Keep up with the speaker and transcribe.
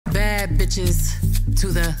Bad bitches to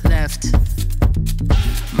the left.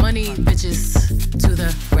 Money bitches to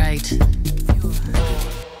the right.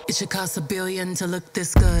 It should cost $1 billion to look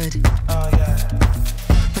this good. Oh yeah.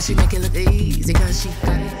 But she make it look easy cause she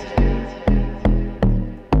got it.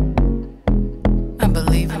 I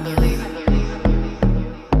believe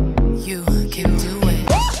you can do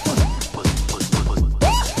it.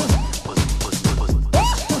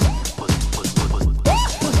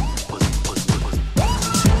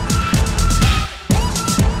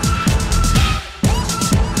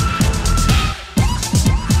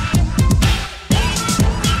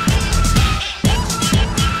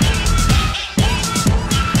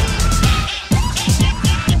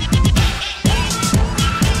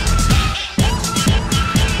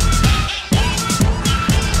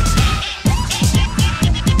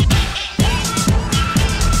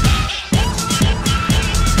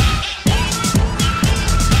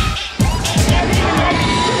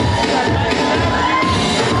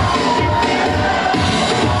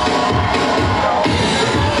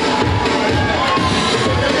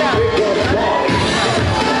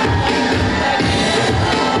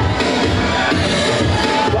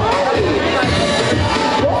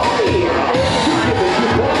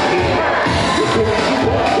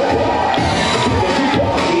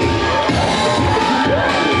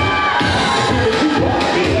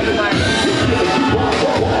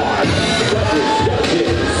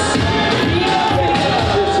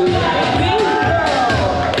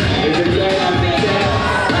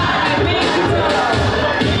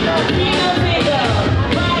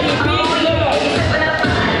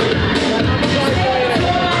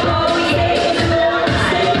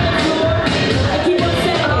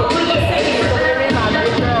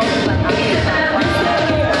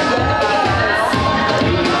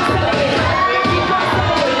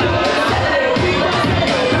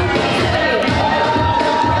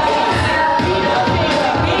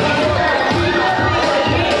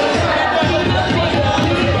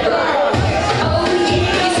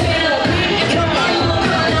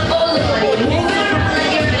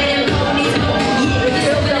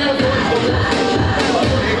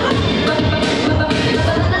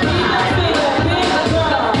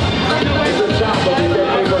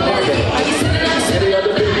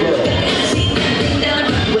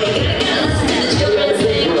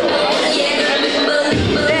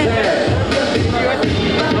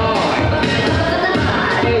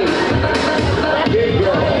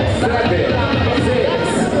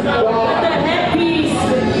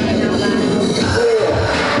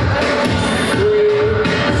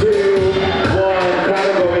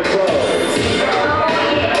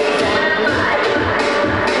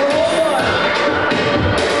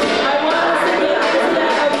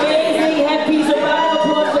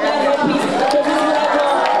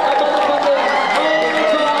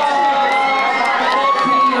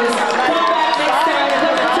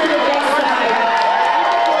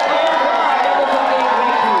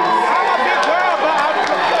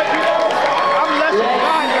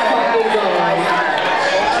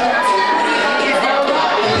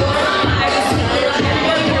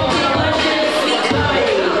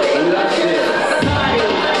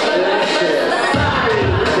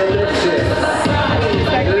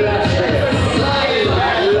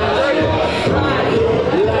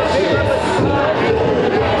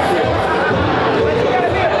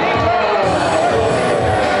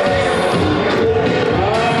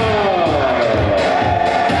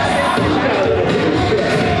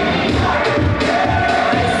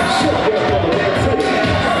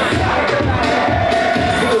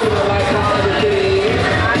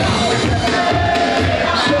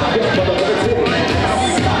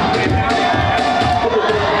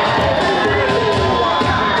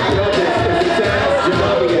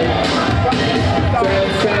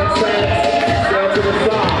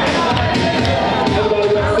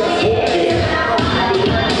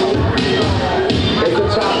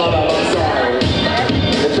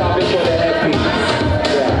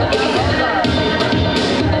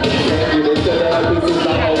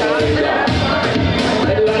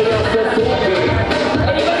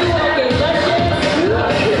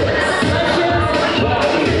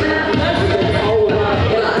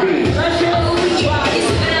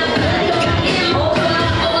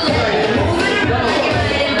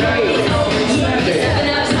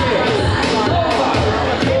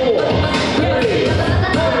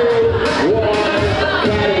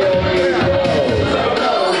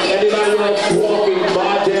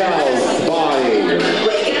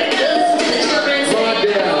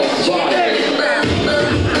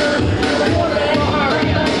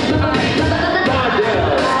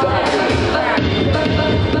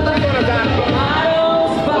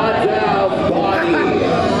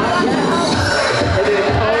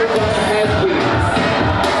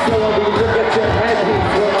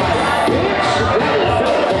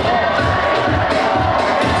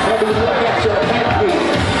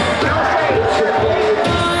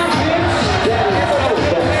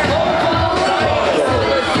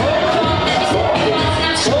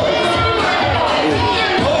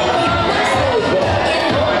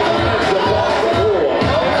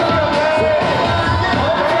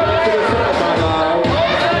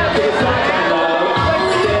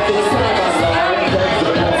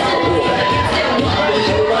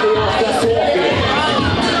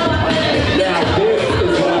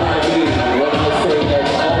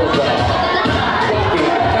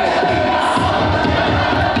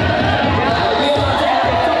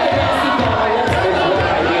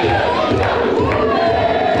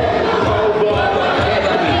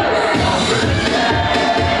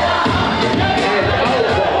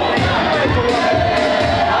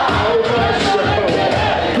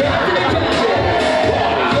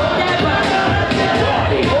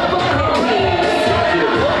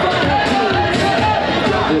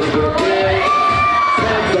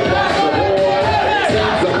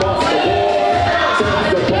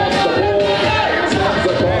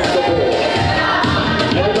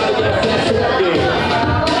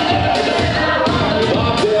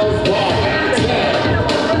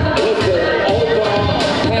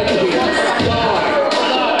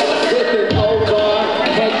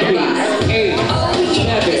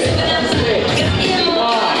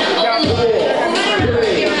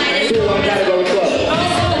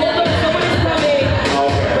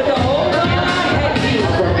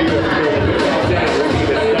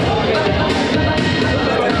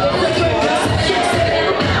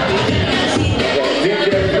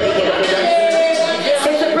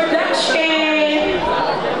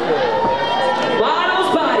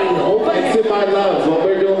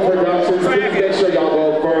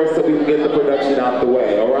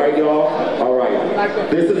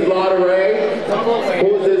 This is Lotteray.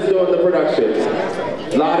 Who's this doing the production?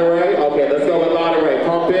 Lotteray? Okay, let's go with Lotteray.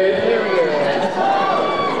 Pump in.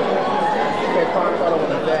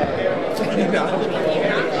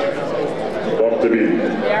 Pump the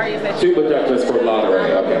beat. Two projectors for Lotteray.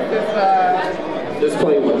 Okay. Just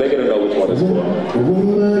play one. They're gonna know which one is for.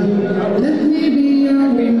 Woman, let me be a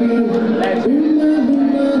woman. Woman,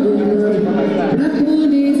 woman, woman. Black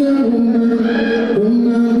woman is a woman.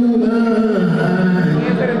 Woman, woman.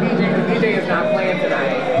 DJ is not playing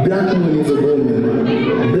tonight. Black woman is a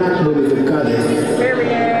woman. Black woman is a goddess.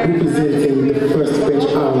 Representing the first French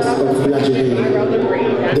house of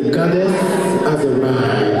Leggoh. The goddess has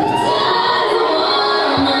arrived.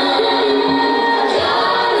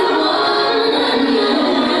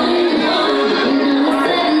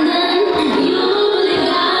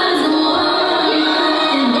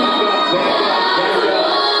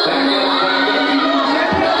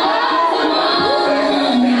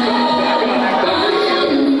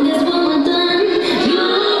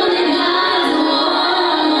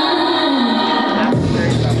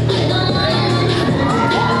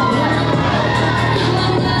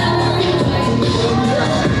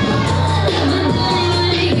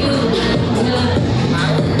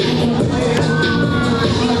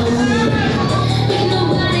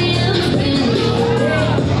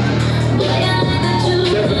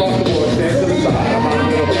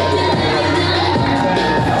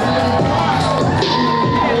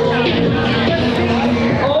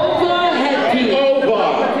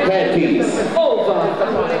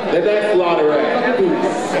 The next Lotteray.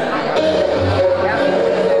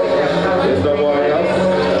 There's no more else?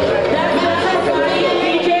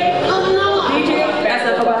 DJ? That's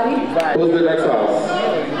not nobody? Who's the next house?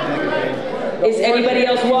 Is anybody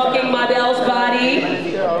else walking Model's body?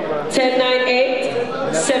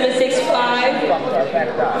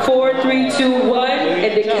 1098-765-4321,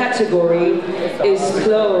 and the category is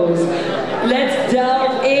closed. Let's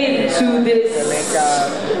delve into this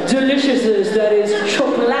deliciousness that is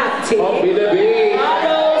chocolate.